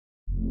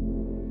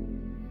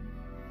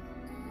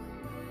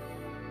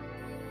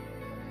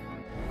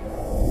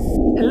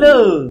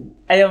Hello,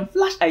 I am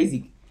Flash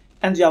Isaac,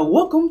 and you are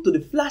welcome to the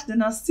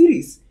Flashlearners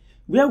series,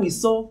 where we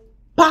solve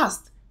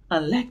past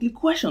and likely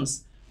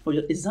questions for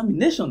your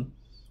examination.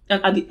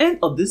 And at the end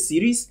of this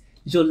series,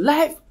 your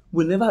life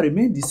will never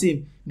remain the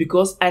same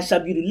because I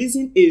shall be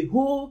releasing a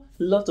whole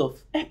lot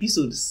of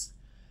episodes.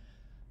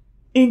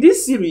 In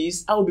this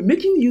series, I will be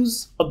making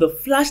use of the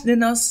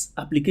Flashlearners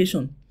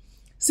application.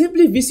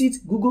 Simply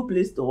visit Google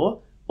Play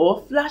Store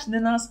or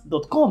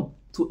flashlearners.com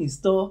to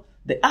install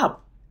the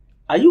app.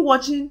 Are you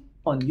watching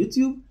on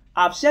YouTube?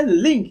 I've shared the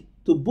link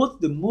to both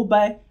the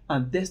mobile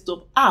and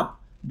desktop app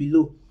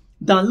below.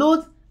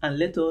 Download and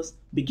let us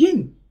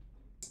begin.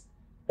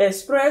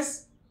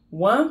 Express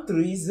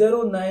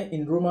 1309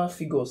 in Roman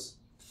figures,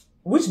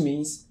 which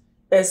means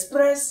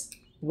express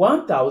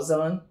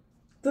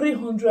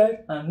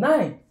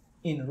 1309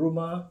 in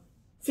Roman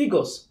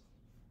figures.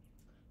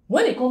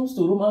 When it comes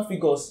to Roman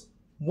figures,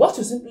 what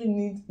you simply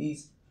need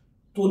is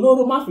to know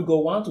Roman figure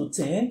 1 to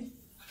 10.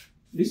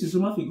 This is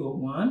Roman figure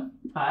 1,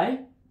 I,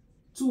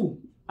 2,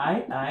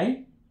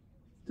 I,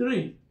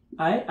 3,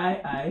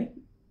 I,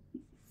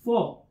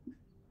 4,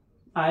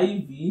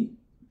 IV,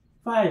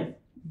 5,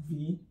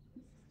 V,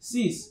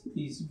 6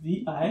 is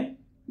VI,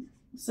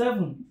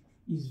 7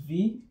 is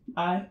VII,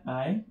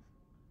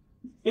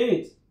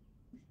 8,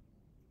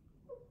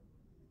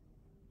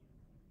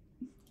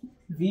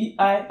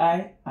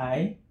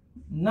 VII,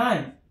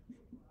 9,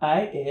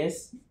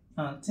 IS,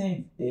 and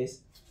 10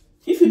 S.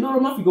 If you know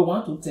Roman figure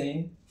 1 to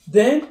 10,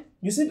 then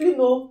you simply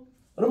know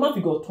Roman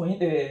figure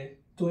 20,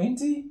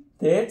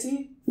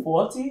 30,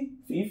 40,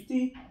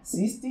 50,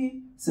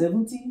 60,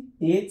 70,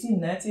 80,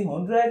 90,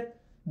 100,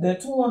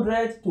 then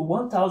 200 to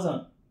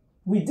 1000.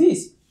 With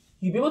this,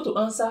 you'll be able to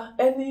answer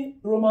any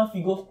Roman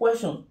figure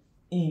question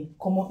in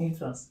common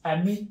entrance. I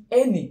mean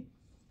any.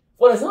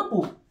 For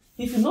example,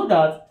 if you know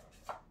that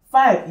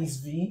 5 is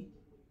V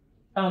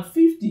and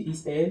 50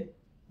 is L,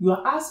 you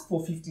are asked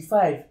for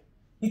 55.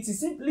 It is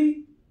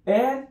simply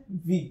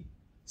LV.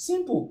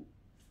 Simple.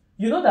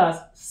 You know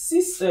that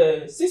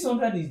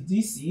 600 is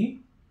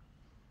DC,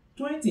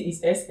 20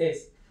 is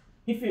SS.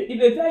 If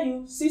they tell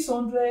you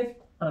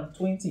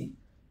 620,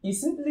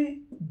 it's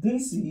simply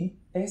DC,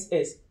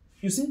 SS.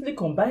 You simply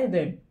combine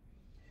them.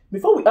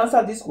 Before we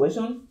answer this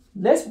question,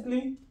 let's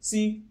quickly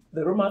see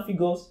the Roman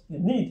figures you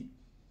need.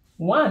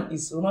 1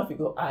 is Roman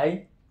figure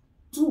I,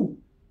 2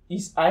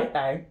 is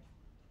II,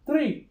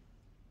 3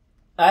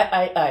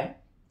 III,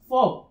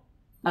 4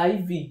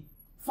 IV,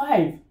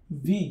 5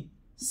 V,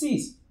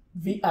 6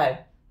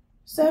 VI,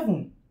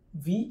 7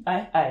 VII,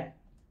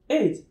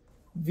 8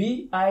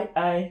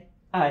 VIII,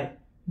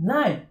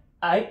 9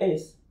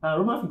 IS, and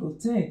Roman figure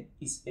 10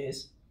 is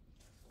S.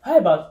 How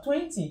about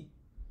 20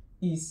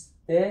 is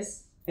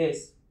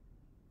SS?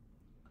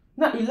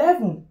 Now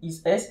 11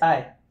 is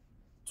SI,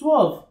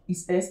 12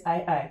 is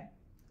SII,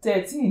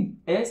 13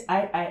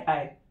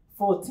 SIII,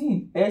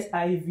 14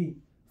 SIV,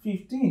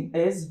 15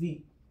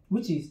 SV,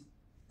 which is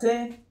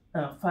 10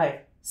 and 5.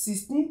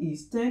 16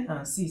 is 10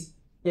 and 6,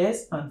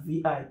 S and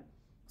VI.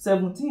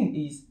 17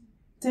 is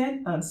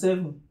 10 and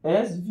 7,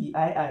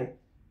 SVII.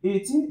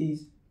 18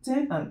 is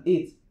 10 and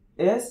 8,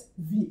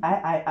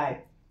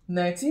 SVIII.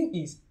 19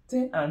 is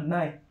 10 and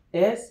 9,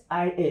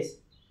 SIS.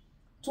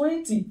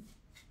 20,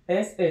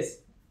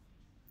 SS.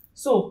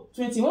 So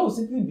 21 will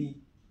simply be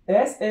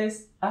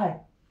SSI.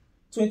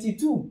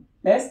 22,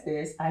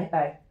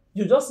 SSII.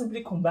 You just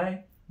simply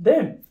combine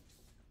them.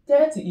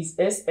 30 is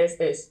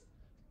SSS.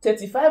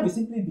 35 will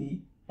simply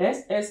be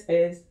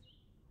SSS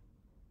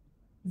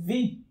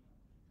V.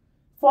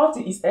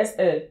 40 is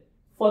SL.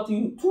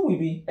 42 will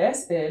be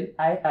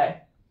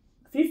SLII.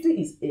 50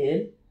 is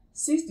L.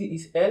 60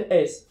 is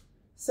LS.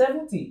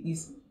 70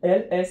 is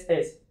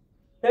LSS.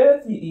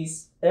 80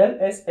 is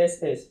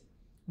LSSS.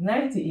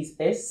 90 is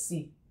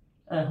SC.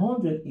 And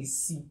 100 is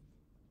C.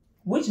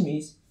 Which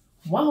means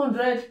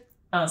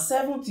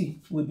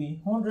 170 will be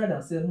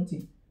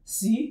 170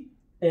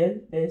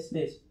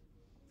 CLSS.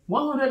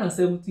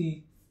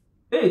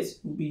 178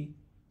 will be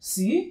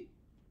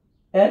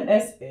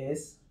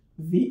CLSS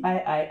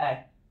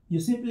VIII. You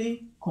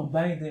simply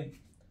combine them.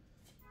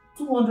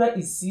 200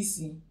 is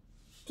CC.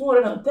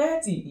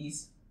 230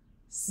 is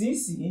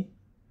CC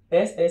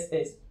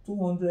SSS.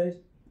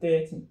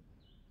 230.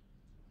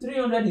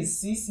 300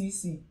 is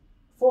CCC.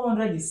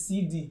 400 is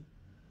CD.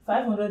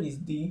 500 is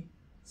D.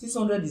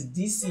 600 is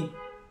DC.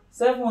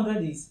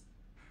 700 is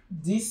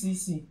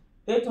DCC.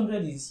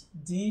 800 is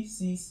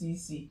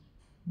DCCC.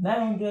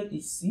 900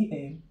 is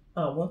CM.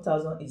 And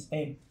 1000 is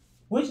M.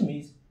 Which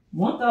means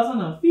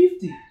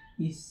 1050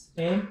 is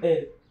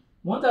ML.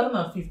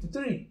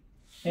 1053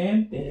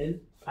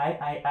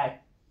 MLIII.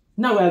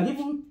 Now we are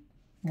given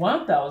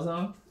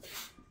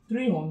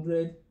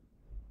 1309.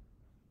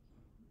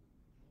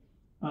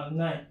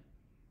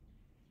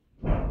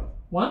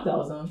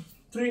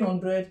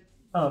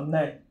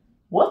 1309.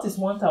 What is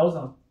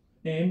 1000?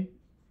 M.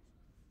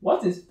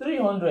 What is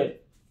 300?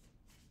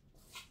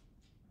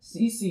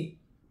 CC.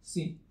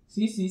 C.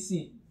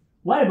 CCC.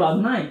 What about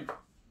 9?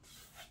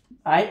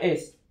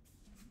 IS.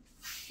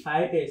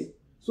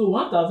 So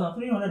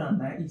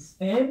 1309 is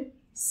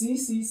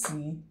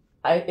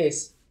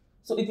NCCCIS.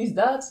 So it is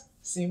that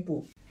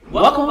simple.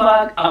 Welcome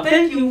back and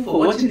thank you for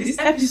watching this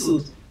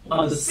episode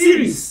on the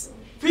series.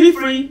 Feel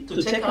free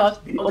to check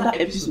out the other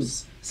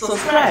episodes.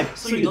 Subscribe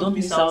so you don't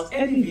miss out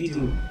any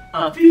video,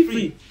 and feel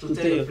free to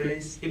tell your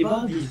friends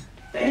about this.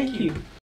 Thank you.